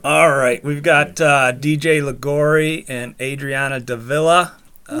All right, we've got DJ Ligori and Adriana Davila.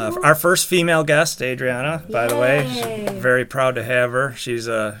 Our first female guest, Adriana, by the way. Yay. Very proud to have her. She's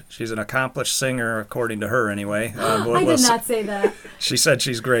an accomplished singer, according to her, anyway. I did not say that. She said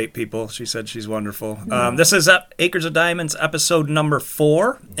she's great, people. She said she's wonderful. This is Acres of Diamonds, episode number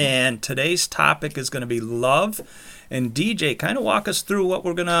 4, and today's topic is going to be love. And DJ, kind of walk us through what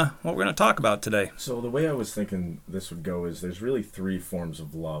we're gonna talk about today. So the way I was thinking this would go is there's really 3 forms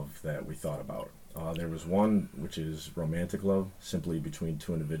of love that we thought about. There was one which is romantic love, simply between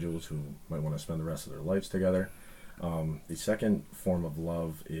 2 individuals who might want to spend the rest of their lives together. The second form of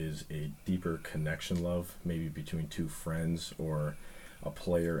love is a deeper connection love, maybe between 2 friends or a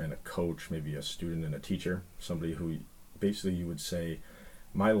player and a coach, maybe a student and a teacher, somebody who basically you would say,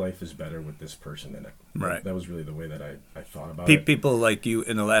 my life is better with this person in it. Right. That was really the way that I thought about it. People like you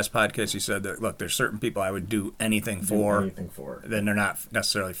in the last podcast, you said that, look, there's certain people I would do anything for. Then they're not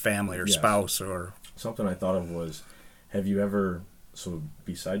necessarily family or spouse or... Something I thought of was, have you ever, so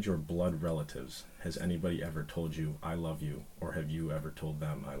besides your blood relatives, has anybody ever told you, I love you? Or have you ever told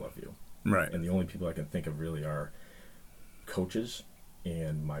them, I love you? Right. And the only people I can think of really are coaches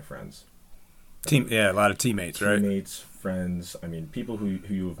and my friends. A lot of teammates, right? Teammates, friends, people who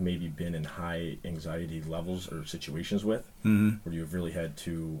you have maybe been in high anxiety levels or situations with, where you've really had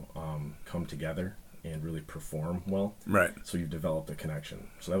to come together and really perform well. Right. So you've developed a connection.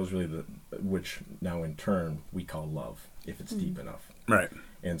 So that was really which now in turn we call love, if it's deep enough. Right.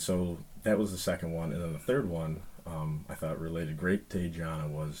 And so that was the second one. And then the third one, I thought related great to Adriana,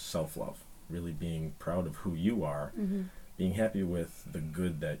 was self-love. Really being proud of who you are, being happy with the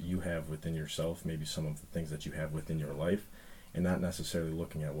good that you have within yourself, maybe some of the things that you have within your life, and not necessarily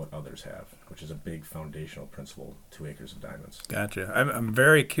looking at what others have, which is a big foundational principle to Acres of Diamonds. Gotcha. I'm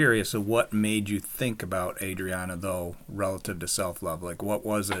very curious of what made you think about Adriana, though, relative to self-love. Like, what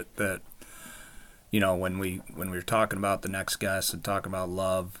was it that, when we were talking about the next guest and talking about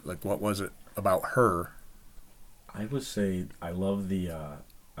love, like, what was it about her? I would say I love the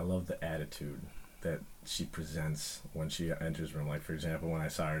attitude that she presents when she enters room. Like, for example, when I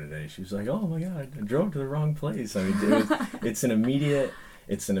saw her today, she was like, "Oh my God, I drove to the wrong place." It's an immediate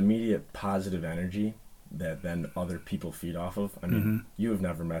positive energy that then other people feed off of. You have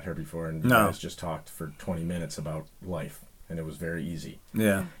never met her before, and you guys just talked for 20 minutes about life, and it was very easy.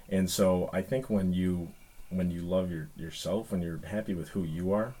 Yeah. And so I think when you love yourself, when you're happy with who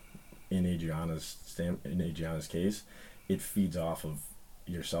you are, in Adriana's case, it feeds off of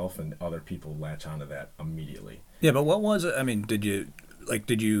yourself, and other people latch onto that immediately. Yeah, but what was it?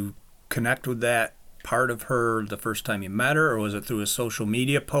 Did you connect with that part of her the first time you met her, or was it through a social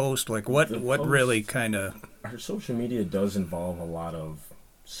media post? Like, what really kind of... Her social media does involve a lot of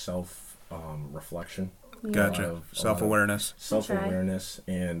reflection. Gotcha. Self-awareness. Self-awareness,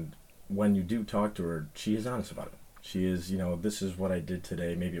 and when you do talk to her, she is honest about it. She is, this is what I did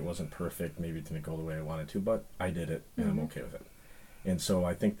today. Maybe it wasn't perfect. Maybe it didn't go the way I wanted to, but I did it, and I'm okay with it. And so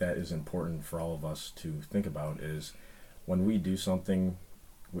I think that is important for all of us to think about, is when we do something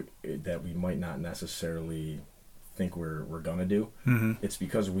that we might not necessarily think we're going to do, it's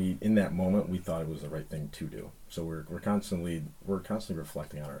because in that moment, we thought it was the right thing to do. So we're constantly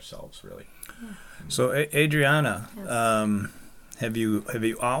reflecting on ourselves, really. Yeah. So Adriana, have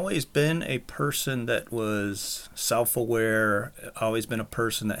you always been a person that was self-aware, always been a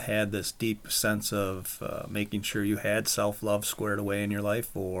person that had this deep sense of making sure you had self-love squared away in your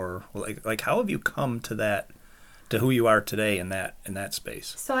life? Or like how have you come to who you are today in that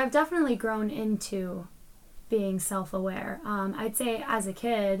space? So I've definitely grown into being self-aware. I'd say as a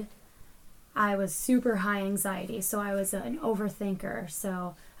kid, I was super high anxiety, so I was an overthinker.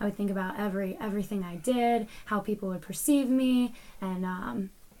 So I would think about everything I did, how people would perceive me, and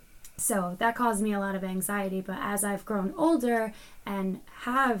so that caused me a lot of anxiety. But as I've grown older and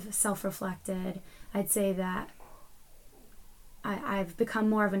have self-reflected, I'd say that I've become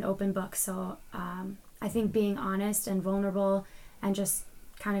more of an open book. So I think being honest and vulnerable and just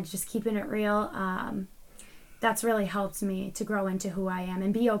keeping it real, that's really helped me to grow into who I am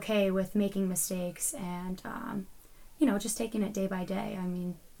and be okay with making mistakes and, just taking it day by day.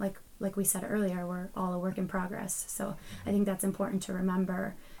 Like we said earlier, we're all a work in progress. So I think that's important to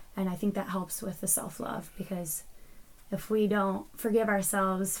remember. And I think that helps with the self-love, because if we don't forgive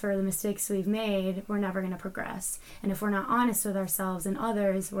ourselves for the mistakes we've made, we're never going to progress. And if we're not honest with ourselves and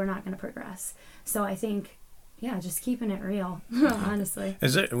others, we're not going to progress. So I think, just keeping it real, honestly.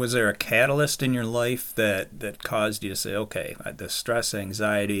 Was there a catalyst in your life that caused you to say, okay, the stress,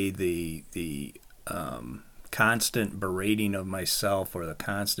 anxiety, the constant berating of myself or the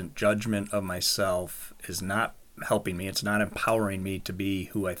constant judgment of myself is not helping me. It's not empowering me to be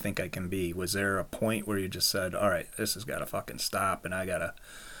who I think I can be. Was there a point where you just said, all right, this has got to fucking stop and I gotta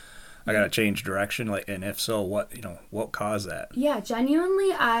change direction? Like, and if so, what caused that? Yeah,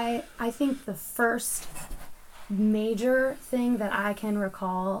 genuinely, I think the first major thing that I can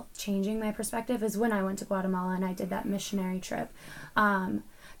recall changing my perspective is when I went to Guatemala and I did that missionary trip.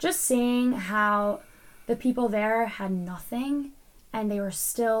 Just seeing how the people there had nothing and they were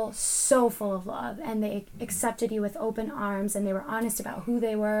still so full of love, and they accepted you with open arms, and they were honest about who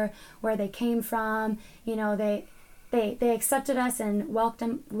they were, where they came from. They accepted us and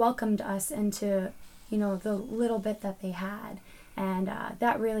welcomed us into, the little bit that they had. And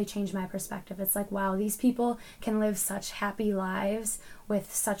that really changed my perspective. It's like, wow, these people can live such happy lives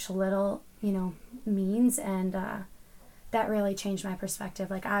with such little, means. And that really changed my perspective.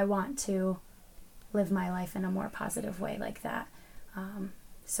 Like, I want to live my life in a more positive way like that.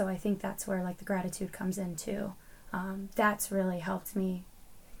 So I think that's where, like, the gratitude comes in too. That's really helped me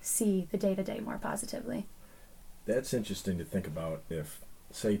see the day-to-day more positively. That's interesting to think about. If,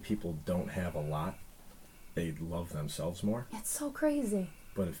 say, people don't have a lot, they love themselves more. It's so crazy.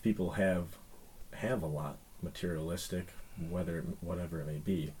 But if people have a lot, materialistic, whatever it may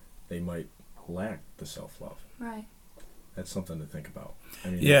be, they might lack the self-love. Right. That's something to think about. I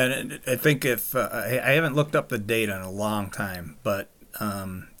mean, yeah, and I think if I haven't looked up the data in a long time, but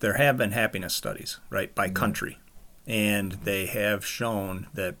there have been happiness studies, right, by country, and they have shown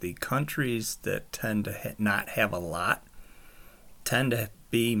that the countries that tend to not have a lot tend to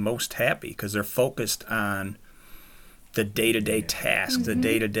be most happy because they're focused on the day-to-day task, the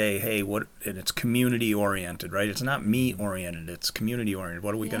day-to-day, and it's community-oriented, right? It's not me-oriented, it's community-oriented.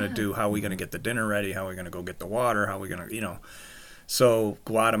 What are we going to do? How are we going to get the dinner ready? How are we going to go get the water? How are we going to, So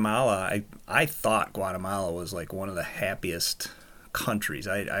Guatemala, I thought Guatemala was like one of the happiest countries.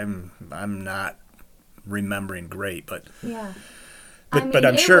 I'm not remembering great, but... Yeah. But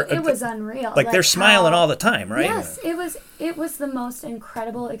I'm sure it was unreal. Like they're smiling all the time, right? Yes, it was the most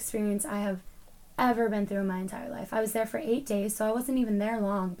incredible experience I have ever been through in my entire life. I was there for 8 days, so I wasn't even there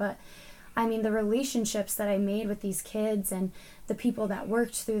long, but I mean, the relationships that I made with these kids and the people that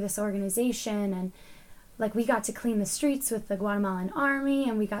worked through this organization, and like we got to clean the streets with the Guatemalan army,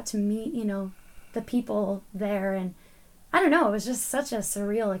 and we got to meet, the people there, and I don't know, it was just such a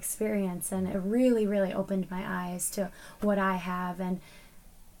surreal experience, and it really, really opened my eyes to what I have. And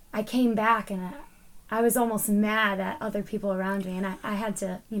I came back and I was almost mad at other people around me, and I had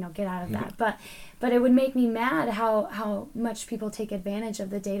to, get out of that. But it would make me mad how much people take advantage of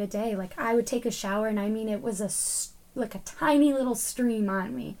the day-to-day. Like, I would take a shower, and I mean, it was like a tiny little stream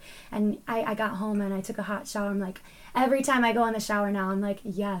on me. And I got home, and I took a hot shower. I'm like, every time I go in the shower now, I'm like,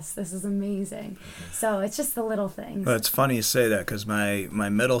 yes, this is amazing. So it's just the little things. Well, it's funny you say that because my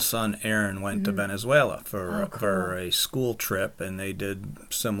middle son, Aaron, went to Venezuela for a school trip, and they did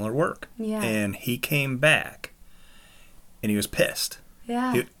similar work. Yeah. And he came back, and he was pissed.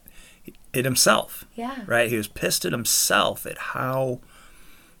 Yeah. At himself. Yeah. Right? He was pissed at himself at how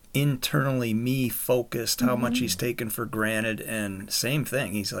internally me focused, how much he's taken for granted. And same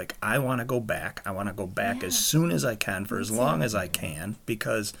thing, he's like, I want to go back as soon as I can, for as long as I can,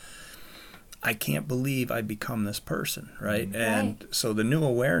 because I can't believe I become this person, right? And so the new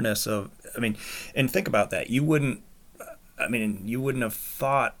awareness of, and think about that, you wouldn't have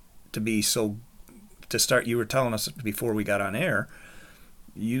thought to start, you were telling us before we got on air,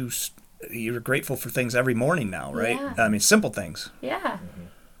 you're grateful for things every morning now, right? Yeah. Simple things. Yeah.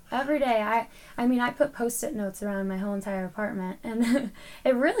 Every day. I put Post-it notes around my whole entire apartment, and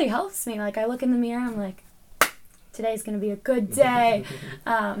it really helps me. Like, I look in the mirror, I'm like, today's going to be a good day.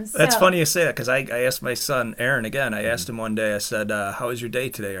 That's funny you say that, because I asked my son, Aaron, again. I asked him one day, I said, how was your day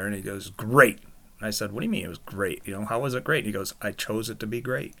today, Aaron? He goes, great. I said, what do you mean it was great? How was it great? He goes, I chose it to be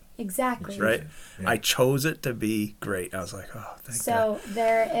great. Exactly. Right? Yeah. I chose it to be great. I was like, oh, thank God. So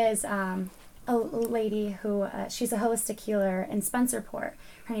there is a lady who, she's a holistic healer in Spencerport.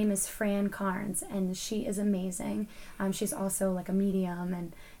 Her name is Fran Carnes, and she is amazing. She's also like a medium,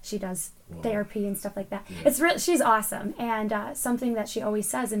 and she does therapy and stuff like that. Yeah. She's awesome. And something that she always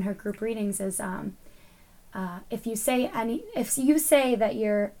says in her group readings is, if you say that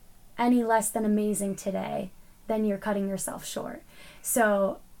you're any less than amazing today, then you're cutting yourself short.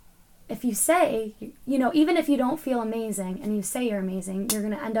 So if you say, even if you don't feel amazing and you say you're amazing, you're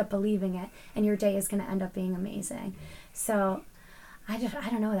going to end up believing it, and your day is going to end up being amazing. So I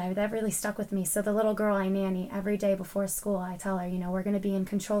don't know, that really stuck with me. So the little girl I nanny, every day before school, I tell her, we're going to be in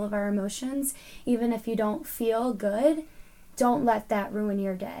control of our emotions. Even if you don't feel good, don't let that ruin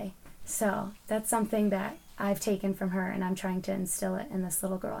your day. So that's something that I've taken from her, and I'm trying to instill it in this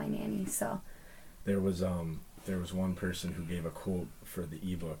little girl I nanny. So there was there was one person who gave a quote for the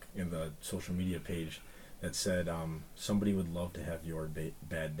ebook in the social media page that said, somebody would love to have your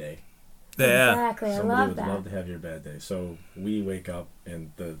bad day. Yeah. Exactly. I Somebody love would that. love to have your bad day. So we wake up,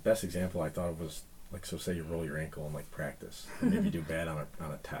 and the best example I thought of was, like, so say you roll your ankle in, like, practice, and maybe you do bad on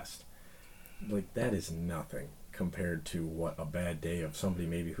a test. Like, that is nothing compared to what a bad day of somebody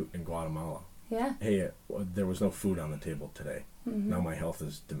maybe who in Guatemala. Yeah. Hey, there was no food on the table today. Mm-hmm. Now my health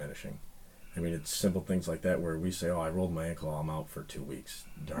is diminishing. I mean, it's simple things like that where we say, oh, I rolled my ankle, I'm out for 2 weeks.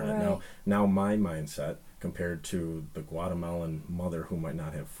 Darn it. Right. Now my mindset, compared to the Guatemalan mother who might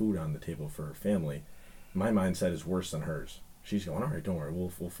not have food on the table for her family, my mindset is worse than hers. She's going, all right, don't worry,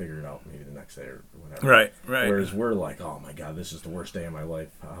 we'll figure it out maybe the next day or whatever. Right. Whereas we're like, oh my God, this is the worst day of my life.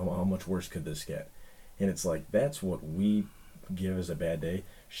 How much worse could this get? And it's like, that's what we give as a bad day.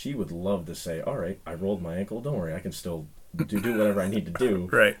 She would love to say, all right, I rolled my ankle, don't worry, I can still do whatever I need to do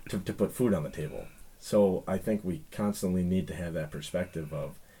Right. to put food on the table. So I think we constantly need to have that perspective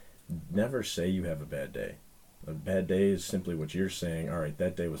of never say you have a bad day. A bad day is simply what you're saying, all right,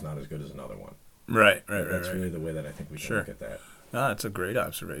 that day was not as good as another one. Right. That's really the way that I think we can look at that. No, that's a great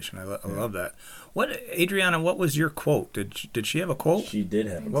observation. I love that. Adriana, what was your quote? Did she have a quote? She did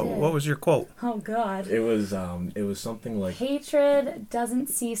have a What quote. was your quote? Oh God. It was something like, Hatred doesn't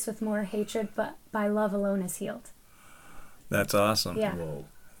cease with more hatred, but by love alone is healed. That's awesome. Yeah. whoa.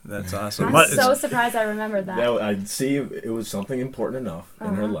 That's awesome. I'm so surprised I remembered that. I'd see it was something important enough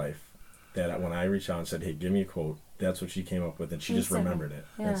in her Uh-huh. life that when I reached out and said, hey, give me a quote, that's what she came up with, and she just Instantly. remembered it.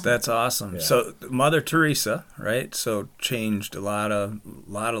 Yeah. That's awesome. Yeah. So Mother Teresa, right? So changed a lot of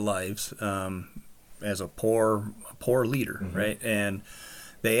lives as a poor leader, Mm-hmm. right? And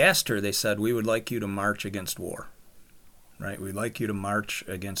they asked her. They said, "We would like you to march against war, right? We'd like you to march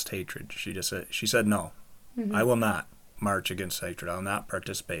against hatred." She said, "No, Mm-hmm. I will not march against hatred. I'll not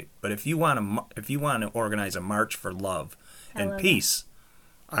participate. But if you want to organize a march for love and peace,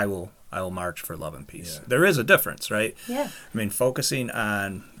 I will march for love and peace." Yeah. There is a difference, right? Yeah. I mean, focusing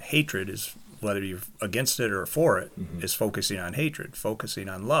on hatred is, whether you're against it or for it, Mm-hmm. is focusing on hatred. Focusing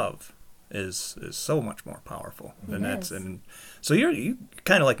on love is so much more powerful. And It is. so you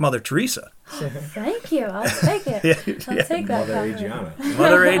kind of like Mother Teresa. Thank you. I'll take it. I'll take that. Mother compliment. Adriana.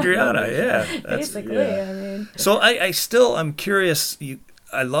 Mother Adriana, yeah. Basically, yeah. I mean. So I'm curious.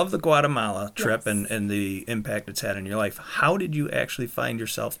 I love the Guatemala trip Yes. and the impact it's had in your life. How did you actually find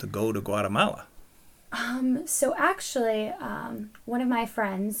yourself to go to Guatemala? So actually, one of my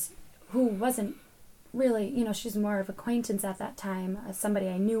friends, who wasn't really, she's more of acquaintance at that time, somebody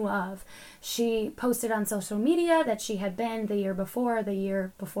I knew of, she posted on social media that she had been the year before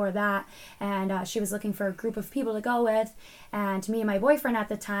that, and she was looking for a group of people to go with, and me and my boyfriend at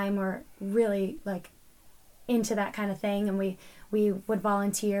the time were really, like, into that kind of thing, and we would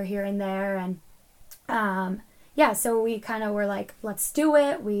volunteer here and there, and so we kind of were like, let's do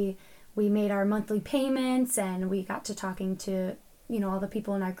it. We made our monthly payments, and we got to talking to all the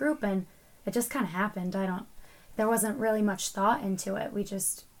people in our group, and it just kind of happened. There wasn't really much thought into it. We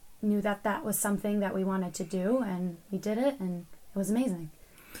just knew that was something that we wanted to do, and we did it, and it was amazing.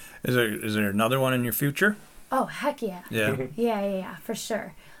 Is there another one in your future? Oh, heck yeah. Yeah. Yeah, for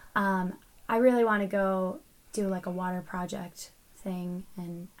sure. I really want to go do like a water project thing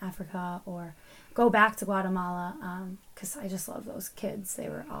in Africa, or go back to Guatemala, because I just love those kids. They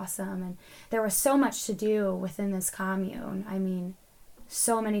were awesome, and there was so much to do within this commune. I mean,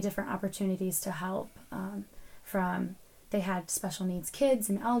 so many different opportunities to help. They had special needs kids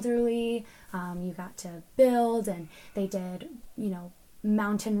and elderly. You got to build, and they did,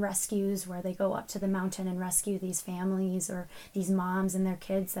 mountain rescues where they go up to the mountain and rescue these families or these moms and their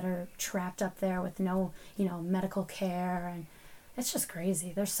kids that are trapped up there with no, medical care. And it's just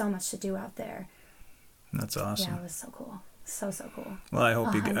crazy. There's so much to do out there. That's awesome. Yeah, it was so cool. So cool. Well, I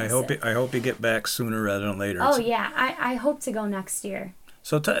hope you get back sooner rather than later. Oh yeah, I hope to go next year.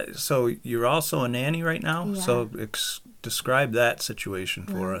 So you're also a nanny right now. Yeah. So describe that situation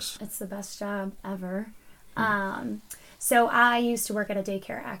for us. It's the best job ever. So I used to work at a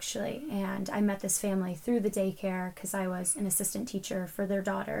daycare, actually, and I met this family through the daycare because I was an assistant teacher for their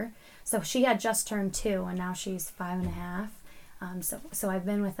daughter. So she had just turned 2, and now she's 5.5. So I've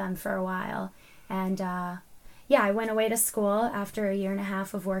been with them for a while, and I went away to school after a 1.5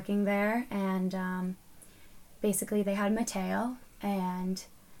 years of working there, and basically they had Mateo, and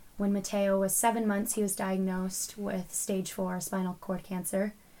when Mateo was 7 months, he was diagnosed with stage 4 spinal cord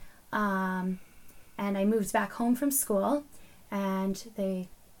cancer. And I moved back home from school, and they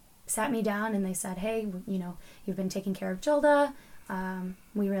sat me down and they said, hey, you've been taking care of Jilda.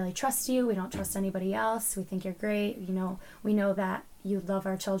 We really trust you. We don't trust anybody else. We think you're great. We know that you love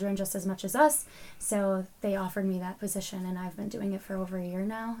our children just as much as us. So they offered me that position, and I've been doing it for over a year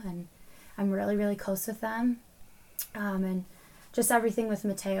now, and I'm really, really close with them. And just everything with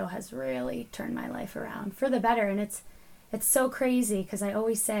Mateo has really turned my life around for the better. And it's so crazy because I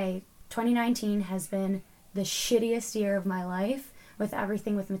always say 2019 has been the shittiest year of my life with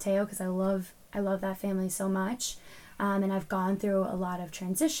everything with Mateo, because I love that family so much. And I've gone through a lot of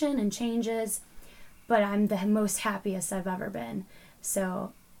transition and changes, but I'm the most happiest I've ever been.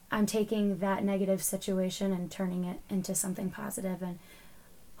 So I'm taking that negative situation and turning it into something positive, and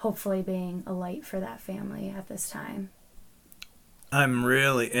hopefully being a light for that family at this time. I'm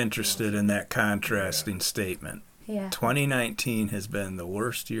really interested in that contrasting statement. Yeah. 2019 has been the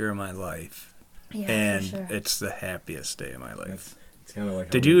worst year of my life, and for sure, it's the happiest day of my life. It's kind of like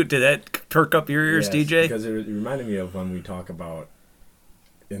did that perk up your ears, yes, DJ? Because it reminded me of when we talk about,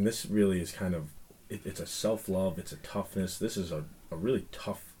 and this really is kind of, it's a self-love, it's a toughness. This is a really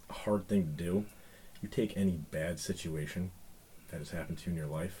tough, hard thing to do. You take any bad situation that has happened to you in your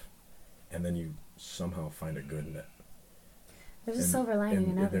life, and then you somehow find a good in it. There's a silver lining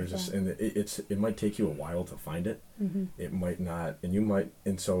in everything. It might take you a while to find it. Mm-hmm. It might not,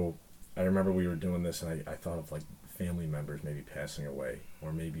 and so I remember we were doing this, and I thought of like family members maybe passing away,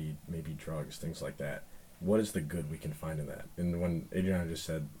 or maybe drugs, things like that. What is the good we can find in that? And when Adriana just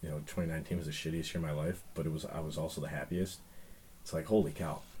said, 2019 was the shittiest year of my life, but I was also the happiest. It's like, holy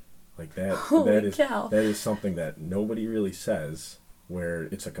cow, like that. That is something that nobody really says, where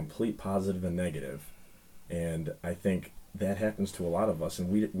it's a complete positive and negative, and I think that happens to a lot of us, and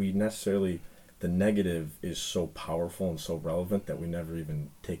we necessarily, the negative is so powerful and so relevant that we never even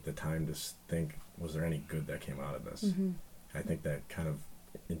take the time to think, was there any good that came out of this? Mm-hmm. I think that kind of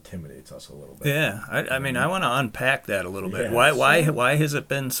intimidates us a little bit. Yeah, I mean, I want to unpack that a little bit. Yeah, why has it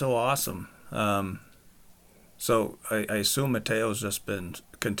been so awesome? So I assume Mateo's just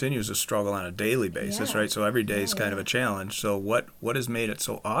continues to struggle on a daily basis, right? So every day is kind of a challenge. So what has made it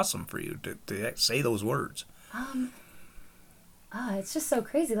so awesome for you to say those words? It's just so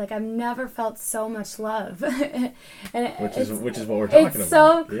crazy. Like, I've never felt so much love. And which is what we're talking about. It's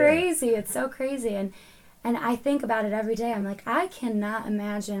so crazy. Yeah. It's so crazy. And I think about it every day. I'm like, I cannot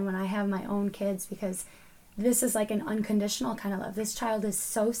imagine when I have my own kids, because this is like an unconditional kind of love. This child is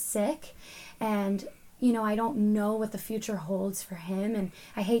so sick, and I don't know what the future holds for him, and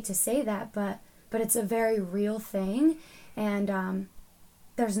I hate to say that, but it's a very real thing, and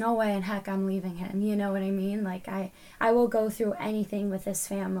there's no way in heck I'm leaving him, you know what I mean? Like, I will go through anything with this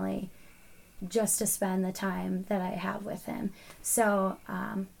family just to spend the time that I have with him. So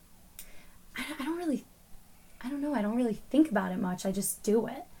I don't really think about it much. I just do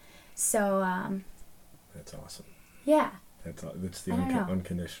it. So that's awesome. Yeah. That's the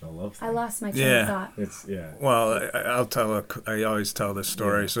unconditional love thing. I lost my train of thought. Well, I always tell this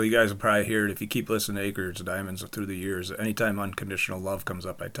story, so you guys will probably hear it if you keep listening to Acres of Diamonds through the years. Anytime unconditional love comes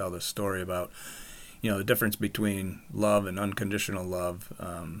up, I tell this story about, the difference between love and unconditional love.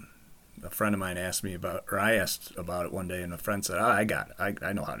 A friend of mine asked me I asked about it one day, and a friend said, I got it.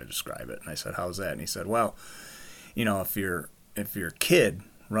 I know how to describe it. And I said, how's that? And he said, well, if your kid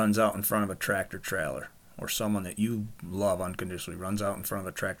runs out in front of a tractor trailer, or someone that you love unconditionally runs out in front of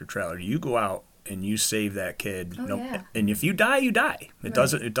a tractor trailer, you go out and you save that kid. And if you die, you die. It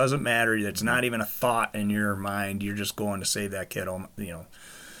doesn't matter. It's not even a thought in your mind. You're just going to save that kid,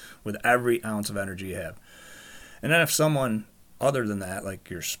 with every ounce of energy you have. And then if someone other than that, like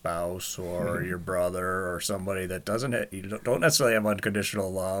your spouse or your brother or somebody that you don't necessarily have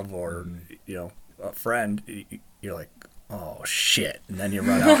unconditional love, or a friend, you're like, oh shit, and then you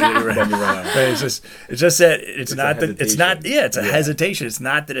run out. It's just that it's a hesitation. It's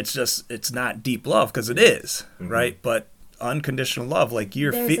not that it's not deep love, because it is, right? But unconditional love, like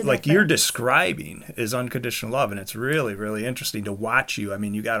you're describing, is unconditional love, and it's really, really interesting to watch you. I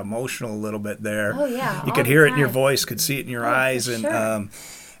mean, you got emotional a little bit there. Oh yeah, you could hear it in your voice, could see it in your eyes, and sure.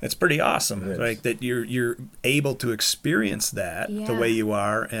 It's pretty awesome, like that you're able to experience that the way you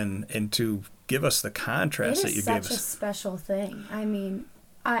are, and to give us the contrast that you gave us. It is such a special thing. I mean,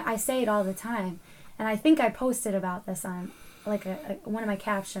 I say it all the time, and I think I posted about this on like one of my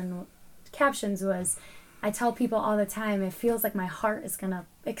captions was, I tell people all the time, it feels like my heart is gonna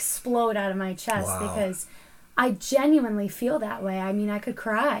explode out of my chest. Wow. Because I genuinely feel that way. I mean, I could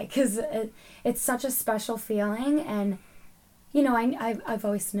cry, because it's such a special feeling, and I've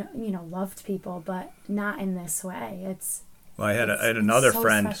always loved people, but not in this way. Well, I had another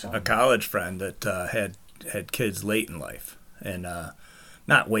friend, special. A college friend that had kids late in life, and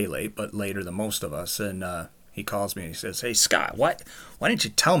not way late, but later than most of us. And he calls me and he says, "Hey, Scott, why didn't you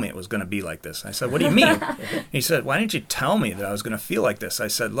tell me it was going to be like this?" I said, "What do you mean?" He said, "Why didn't you tell me that I was going to feel like this?" I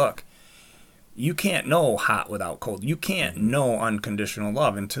said, "Look, you can't know hot without cold. You can't know unconditional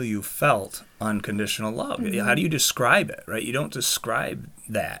love until you felt unconditional love. How do you describe it, right? You don't describe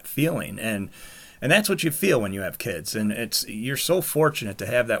that feeling. And that's what you feel when you have kids. And you're so fortunate to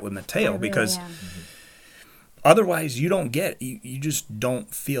have that with Mateo, because otherwise you don't you just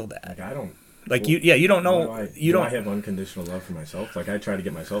don't feel that. Like, I don't. Like, you don't know. Do I have unconditional love for myself? Like, I try to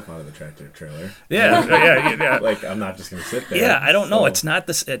get myself out of the tractor trailer. Yeah. Like, I'm not just going to sit there. Yeah, I don't know. It's not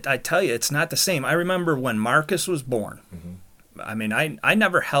this. I tell you, it's not the same. I remember when Marcus was born. I mean, I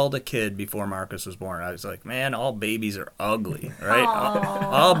never held a kid before Marcus was born. I was like, man, all babies are ugly, right?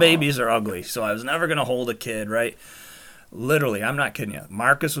 All babies are ugly. So I was never going to hold a kid, right? Literally, I'm not kidding you.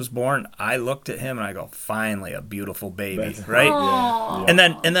 Marcus was born. I looked at him and I go, finally, a beautiful baby, right? Yeah. And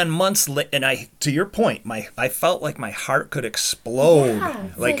then months later, and to your point, I felt like my heart could explode. Yeah,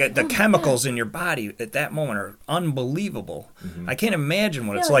 like like, the oh my chemicals God. in your body at that moment are unbelievable. I can't imagine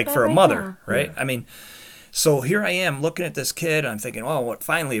what I it's feel like like for that a right mother, now. right? I mean, so here I am looking at this kid. I'm thinking, oh, what?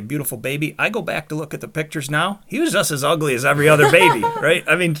 Finally, a beautiful baby. I go back to look at the pictures now. He was just as ugly as every other baby, right?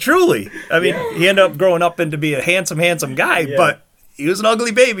 I mean, truly. I mean, he ended up growing up into be a handsome guy, but he was an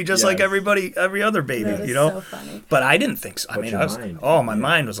ugly baby, just like every other baby, That is you know. so funny. But I didn't think so. I But mean, your my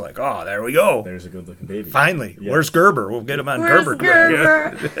mind was like, oh, there we go. There's a good-looking baby. Finally, Yeah. where's Gerber? We'll get him on Gerber.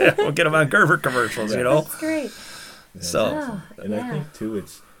 Yeah. We'll get him on Gerber commercials, you know. That's great. Yeah. So, And I think, too,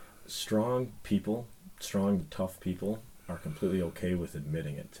 it's strong, tough people are completely okay with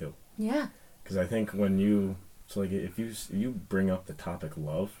admitting it, too. Yeah. Because I think if you bring up the topic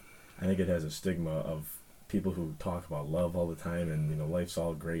love, I think it has a stigma of people who talk about love all the time and, you know, life's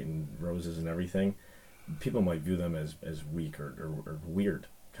all great and roses and everything. People might view them as weak or weird,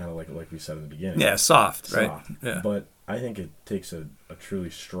 kind of like we said in the beginning. yeah, soft, right? Yeah. But I think it takes a truly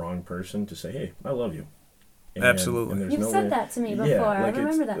strong person to say, hey, I love you. Absolutely. And there's You've no said way- that to me before. Yeah, I like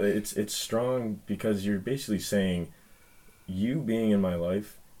remember that. It's strong because you're basically saying you being in my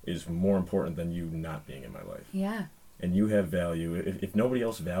life is more important than you not being in my life. Yeah. And you have value. If nobody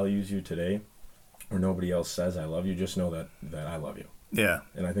else values you today, or nobody else says I love you, just know that I love you. Yeah.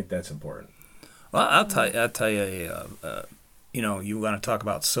 And I think that's important. Well, I'll tell you, you know, you want to talk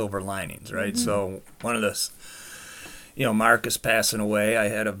about silver linings, right? So one of the, you know, Marcus passing away, I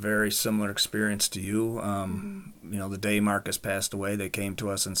had a very similar experience to you. You know, the day Marcus passed away, they came to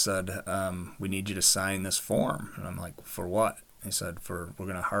us and said, we need you to sign this form. And I'm like, for what? They said, we're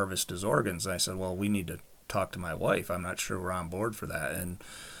going to harvest his organs. And I said, well, we need to talk to my wife. I'm not sure we're on board for that. And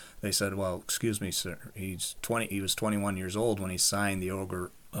they said, well, excuse me, sir. He was 21 years old when he signed the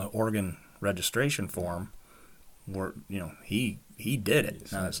organ registration form. You know, he did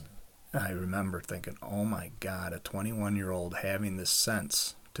it. And I remember thinking, oh my God, a 21-year-old having the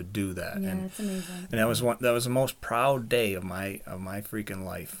sense to do that. Yeah, And it's amazing. that was the most proud day of my freaking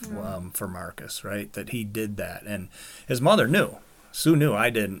life for Marcus, right? That he did that. And his mother knew. Sue knew, I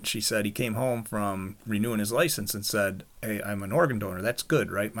didn't. She said he came home from renewing his license and said, hey, I'm an organ donor. That's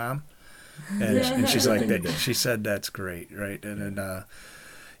good, right, Mom? And she's like, she said, that's great, right? And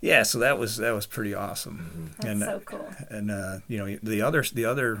yeah, so that was pretty awesome. That's so cool. And you know, the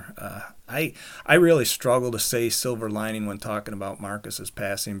other I really struggle to say silver lining when talking about Marcus's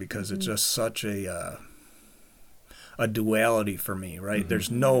passing, because it's just such a duality for me, right?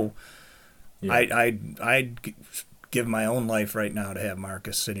 There's no I'd give my own life right now to have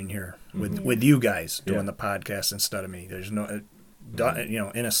Marcus sitting here with you guys doing the podcast instead of me. There's no, you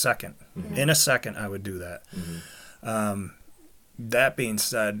know, in a second I would do that. That being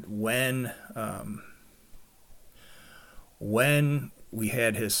said, when we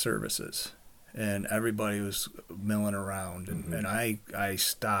had his services and everybody was milling around, and I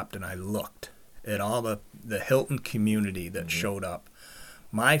stopped and I looked at all the Hilton community that showed up,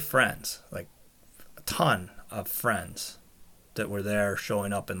 my friends, like a ton of friends that were there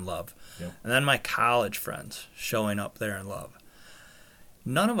showing up in love. Yep. And then my college friends showing up there in love.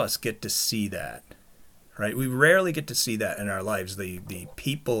 None of us get to see that, right? We rarely get to see that in our lives. The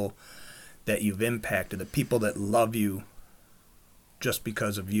people that you've impacted, the people that love you just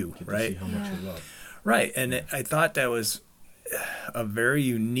because of you, Get to right? see how much you love. Right. And I thought that was a very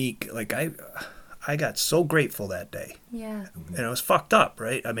unique, like I got so grateful that day. Yeah. And it was fucked up,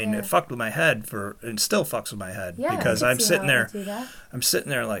 right? I mean, Yeah. it fucked with my head and still fucks with my head, Yeah. because I I'm could see sitting how it there, would do that. I'm sitting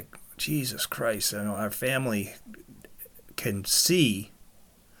there like, Jesus Christ, you know, our family can see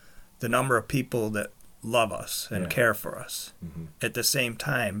the number of people that love us and care for us. At the same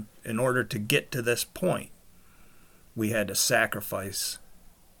time, in order to get to this point, we had to sacrifice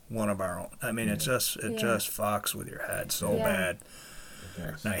one of our own. I mean, it just fucks with your head so bad.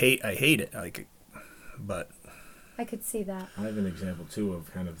 Yes. And I hate it. Like, but I could see that. I have an example too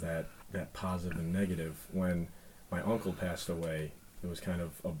of kind of that positive and negative. When my uncle passed away, it was kind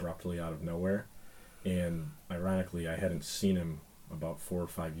of abruptly out of nowhere, and ironically, I hadn't seen him about 4 or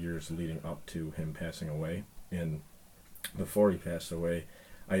 5 years leading up to him passing away. And before he passed away,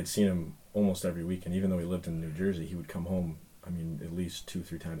 I had seen him almost every week, and even though he lived in New Jersey, he would come home, I mean, at least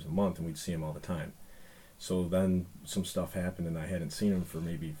 2-3 times a month, and we'd see him all the time. So then some stuff happened, and I hadn't seen him for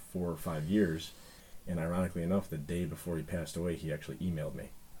maybe 4 or 5 years, and ironically enough, the day before he passed away, he actually emailed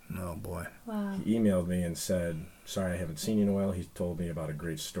me. oh boy. Wow. He emailed me and said, sorry I haven't seen you in a while. He told me about a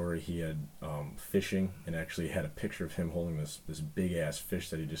great story. He had fishing, and actually had a picture of him holding this big ass fish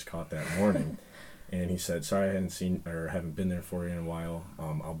that he just caught that morning. And he said, sorry I haven't been there for you in a while.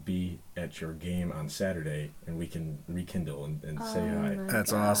 I'll be at your game on Saturday, and we can rekindle and say hi.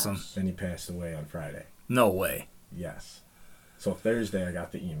 That's awesome. Then he passed away on Friday. No way. Yes. So Thursday I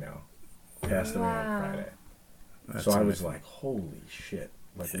got the email. Passed away on Friday. That's So I was amazing. like, holy shit.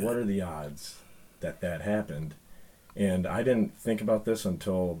 Like, what are the odds that happened? And I didn't think about this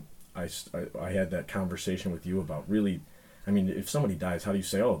until I had that conversation with you about really, I mean, if somebody dies, how do you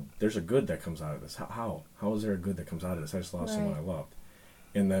say, oh, there's a good that comes out of this? How is there a good that comes out of this? I just lost someone I loved.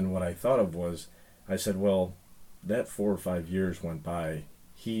 And then what I thought of was, I said, well, that 4 or 5 years went by.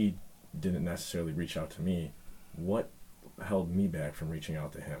 He didn't necessarily reach out to me. What held me back from reaching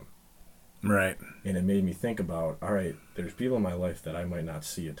out to him? Right. And it made me think about, all right, there's people in my life that I might not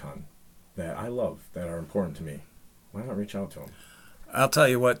see a ton, that I love, that are important to me. Why not reach out to them? I'll tell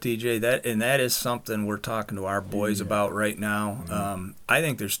you what, DJ, that is something we're talking to our boys about right now. Mm-hmm. I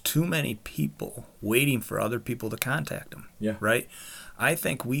think there's too many people waiting for other people to contact them. Yeah. Right? I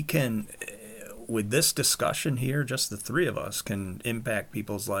think we can, with this discussion here, just the three of us can impact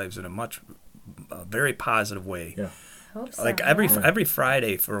people's lives in a very positive way. Yeah. Hope so. Like every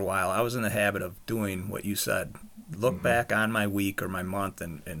Friday for a while, I was in the habit of doing what you said. Look back on my week or my month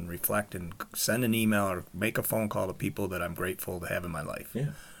and reflect and send an email or make a phone call to people that I'm grateful to have in my life.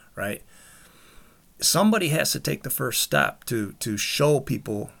 Yeah. Right? Somebody has to take the first step to show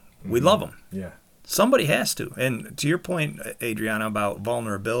people we love them. Yeah. Somebody has to. And to your point, Adriana, about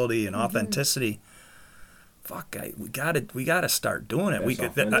vulnerability and authenticity, we gotta start doing it.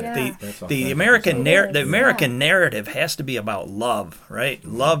 The American narrative has to be about love, right?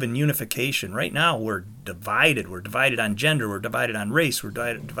 Love and unification. Right now we're divided. We're divided on gender. We're divided on race. We're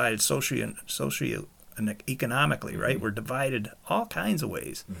divided socially and economically, right? We're divided all kinds of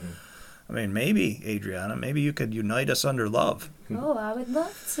ways. I mean, maybe, Adriana, maybe you could unite us under love. Oh, I would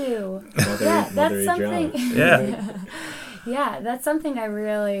love to. That's something. Yeah. Yeah, that's something I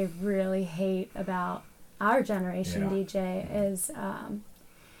really, really hate about our generation, DJ, is I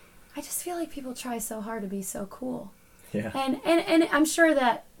just feel like people try so hard to be so cool. Yeah. And I'm sure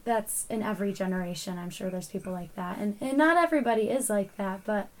that's in every generation. I'm sure there's people like that. And not everybody is like that,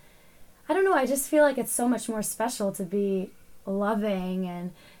 but I don't know, I just feel like it's so much more special to be loving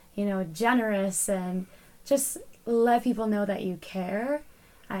and, generous and just let people know that you care.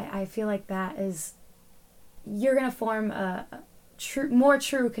 I feel like that is, you're going to form more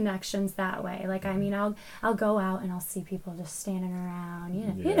true connections that way. Like, I mean, I'll go out and I'll see people just standing around,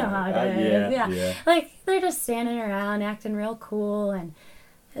 you know how it is. Yeah. Like, they're just standing around acting real cool and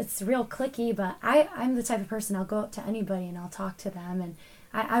it's real cliquey, but I'm the type of person, I'll go up to anybody and I'll talk to them, and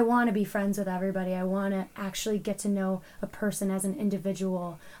I want to be friends with everybody. I want to actually get to know a person as an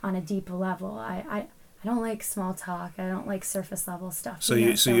individual on a deep level. I don't like small talk. I don't like surface level stuff. So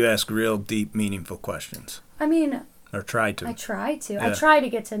you ask real deep, meaningful questions. I mean, or try to. I try to. Yeah. I try to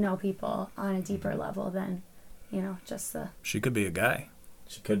get to know people on a deeper level than, just the. She could be a guy.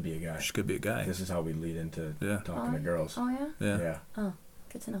 She could be a guy. She could be a guy. This is how we lead into talking to girls. Oh, yeah? Yeah. Oh,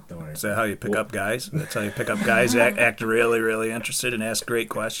 good to know. Don't worry. Is that how you pick up guys? That's how you pick up guys, act really, really interested and ask great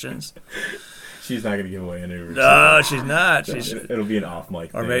questions? She's not going to give away any of her. No, she's not. It'll be an off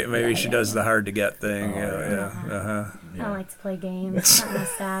mic or thing. maybe she does the hard to get thing. I don't like to play games. It's not my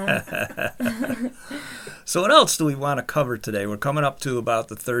style. So what else do we want to cover today? We're coming up to about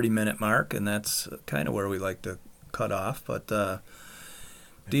the 30-minute mark, and that's kind of where we like to cut off. But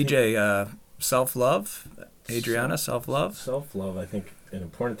DJ, self-love, Adriana, self-love? Self-love, I think an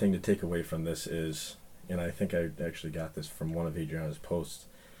important thing to take away from this is, and I think I actually got this from one of Adriana's posts,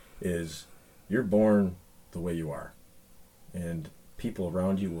 is you're born the way you are. And people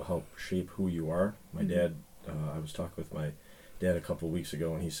around you will help shape who you are. My dad, I was talking with my dad a couple of weeks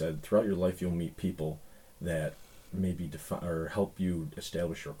ago, and he said, throughout your life you'll meet people that maybe define or help you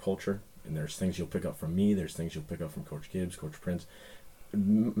establish your culture. And there's things you'll pick up from me, there's things you'll pick up from Coach Gibbs, Coach Prince.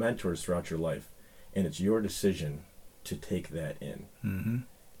 mentors throughout your life, and it's your decision to take that in. Mm-hmm.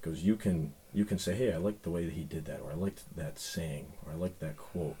 Because you can say, hey, I liked the way that he did that, or I liked that saying, or I liked that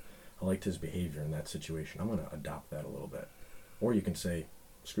quote, I liked his behavior in that situation. I'm going to adopt that a little bit. Or you can say,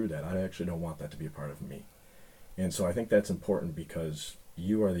 screw that, I actually don't want that to be a part of me. And so I think that's important because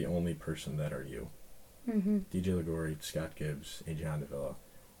you are the only person that are you. Mm-hmm. DJ Liguori, Scott Gibbs, Adriana Davila.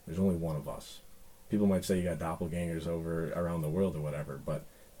 There's only one of us. People might say you got doppelgangers around the world or whatever, but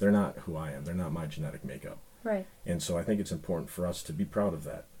they're not who I am. They're not my genetic makeup. Right. And so I think it's important for us to be proud of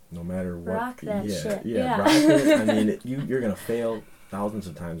that, no matter what. Rock that shit. Yeah, rock it. I mean, you're going to fail thousands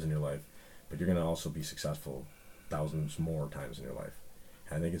of times in your life, but you're going to also be successful thousands more times in your life.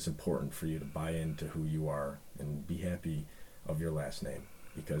 And I think it's important for you to buy into who you are and be happy of your last name,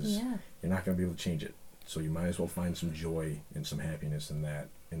 because you're not going to be able to change it. So you might as well find some joy and some happiness in that,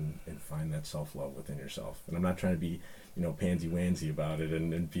 and find that self-love within yourself. And I'm not trying to be, pansy-wansy about it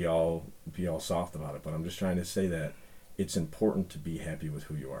and be all soft about it, but I'm just trying to say that it's important to be happy with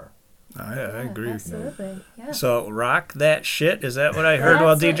who you are. I agree. Absolutely. Yeah. So rock that shit. Is that what I heard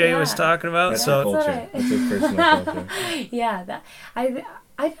while DJ was talking about? That's so culture. It's a personal culture. Yeah. That I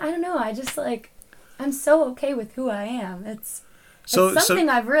don't know. I just I'm so okay with who I am. It's something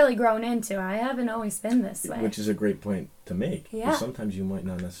I've really grown into. I haven't always been this way. Which is a great point to make. Yeah. Sometimes you might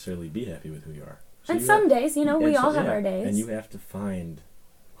not necessarily be happy with who you are. So and some days, we all have our days. And you have to find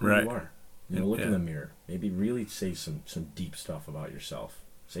who you are. Look in the mirror. Maybe really say some deep stuff about yourself.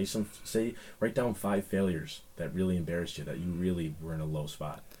 Write down 5 failures that really embarrassed you, that you really were in a low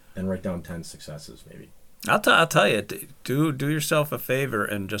spot. Then write down 10 successes, maybe. I'll tell you, do yourself a favor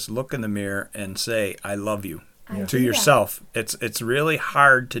and just look in the mirror and say, I love you. To yourself. It's really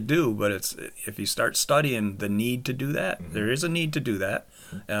hard to do, but if you start studying the need to do that, there is a need to do that,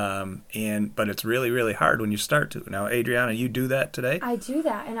 but it's really, really hard when you start to. Now, Adriana, you do that today? I do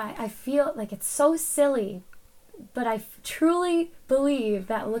that, and I feel like it's so silly, but I truly believe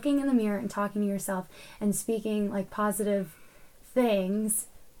that looking in the mirror and talking to yourself and speaking positive things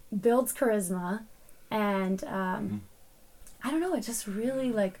builds charisma, and I don't know, it just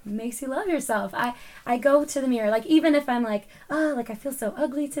really makes you love yourself. I go to the mirror, even if I'm I feel so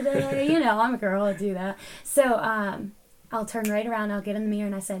ugly today, I'm a girl, I'll do that. So I'll turn right around, I'll get in the mirror,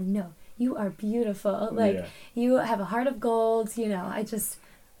 and I say, no, you are beautiful. You have a heart of gold, I just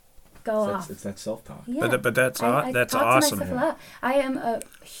go off. It's that self-talk. Yeah. But that's awesome. To myself a lot. I am a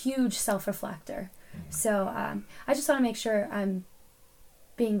huge self-reflector. So I just want to make sure I'm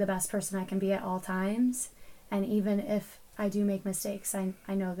being the best person I can be at all times. And even if I do make mistakes, I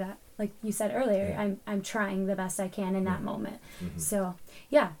know that, like you said earlier, I'm trying the best I can in that moment. So,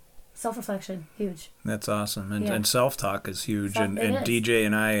 self-reflection, huge. That's awesome. And self-talk is huge. And DJ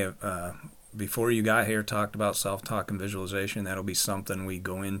and I, before you got here, talked about self-talk and visualization. That'll be something we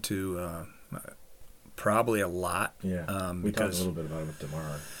go into probably a lot. Yeah, we talked a little bit about it with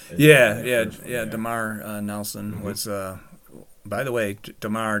Damar. Damar Nelson was... by the way,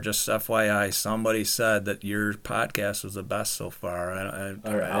 Damar, just FYI, somebody said that your podcast was the best so far.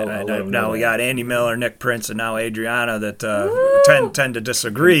 Now we got Andy Miller, Nick Prince, and now Adriana that tend to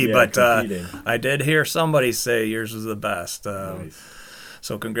disagree. But I did hear somebody say yours was the best. Nice.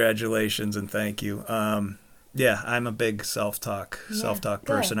 So congratulations and thank you. I'm a big self-talk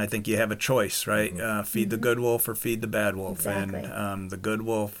person. I think you have a choice, right? Feed the good wolf or feed the bad wolf. Exactly. And the good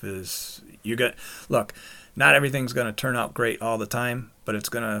wolf is look. Not everything's going to turn out great all the time, but it's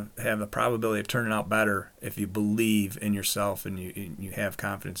going to have the probability of turning out better if you believe in yourself and you have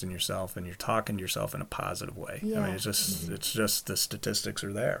confidence in yourself and you're talking to yourself in a positive way. Yeah. I mean, it's just the statistics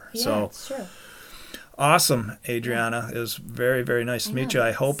are there. Yeah, so it's true. Awesome, Adriana. It was very, very nice to meet you.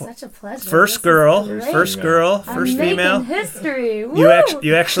 I hope such a pleasure. First girl, first female. Making history. Woo!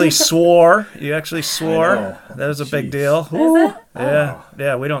 You actually swore. That was a big deal. Is it?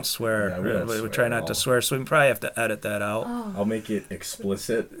 Yeah. We don't swear. Yeah, we try not to swear, so we probably have to edit that out. Oh. I'll make it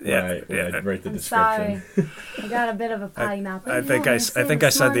explicit when I write the description. Sorry. I got a bit of a potty mouth. I think I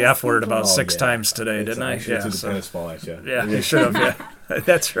said the F word about 6 times today, didn't I? Yeah. It's a tennis ball at you. Yeah, you should have. Yeah.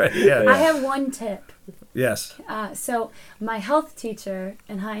 That's right. Yeah. I have one tip. Yes. So my health teacher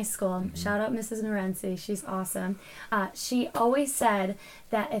in high school, shout out Mrs. Norenzi, she's awesome. She always said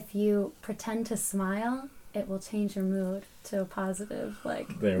that if you pretend to smile, it will change your mood to a positive,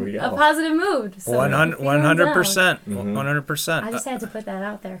 there we go. A positive mood. So 100%. 100%. I just had to put that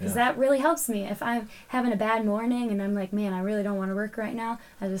out there because that really helps me. If I'm having a bad morning and I'm like, man, I really don't want to work right now,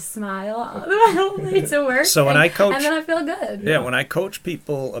 I just smile all the way to work. So when I coach, and then I feel good. Yeah, when I coach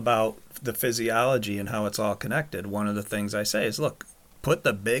people about the physiology and how it's all connected, one of the things I say is, look, put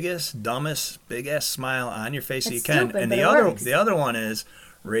the biggest, dumbest, big ass smile on your face that you It's can. stupid, And but the it other works. the other one is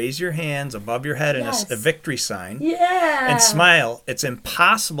raise your hands above your head in Yes. a victory sign. Yeah. And smile. It's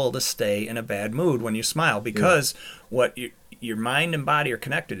impossible to stay in a bad mood when you smile because your mind and body are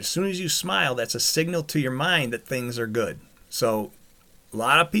connected. As soon as you smile, that's a signal to your mind that things are good. So a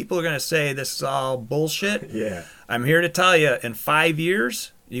lot of people are going to say this is all bullshit. Yeah. I'm here to tell you, in 5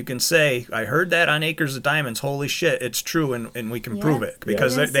 years, you can say, I heard that on Acres of Diamonds. Holy shit, it's true, and we can prove it.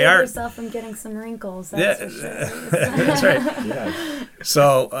 Because You're they gonna save are... yourself from getting some wrinkles. That's for sure. That's right. Yeah.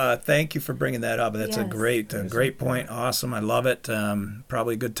 So thank you for bringing that up. That's a Yes. great point. Awesome. I love it.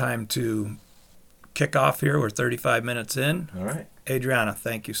 Probably a good time to kick off here. We're 35 minutes in. All right. Adriana,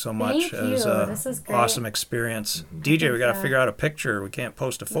 thank you so much. Thank It was you. a This is great. awesome experience. DJ, we got to so. figure out a picture. We can't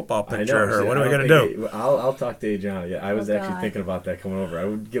post a football I picture know. of her. See, What I are we don't going to think do? I'll talk to Adriana. Yeah, I was Oh, actually God. thinking about that coming over. I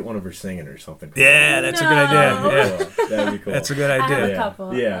would get one of her singing or something. Yeah, that's a good No. idea. Yeah, That'd be cool. that's a good I have idea. a Yeah.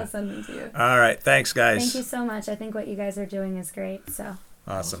 couple. Yeah. I'll send them to you. All right. Thanks, guys. Thank you so much. I think what you guys are doing is great. So,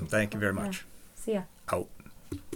 Awesome. Thank you very much. see ya. Out.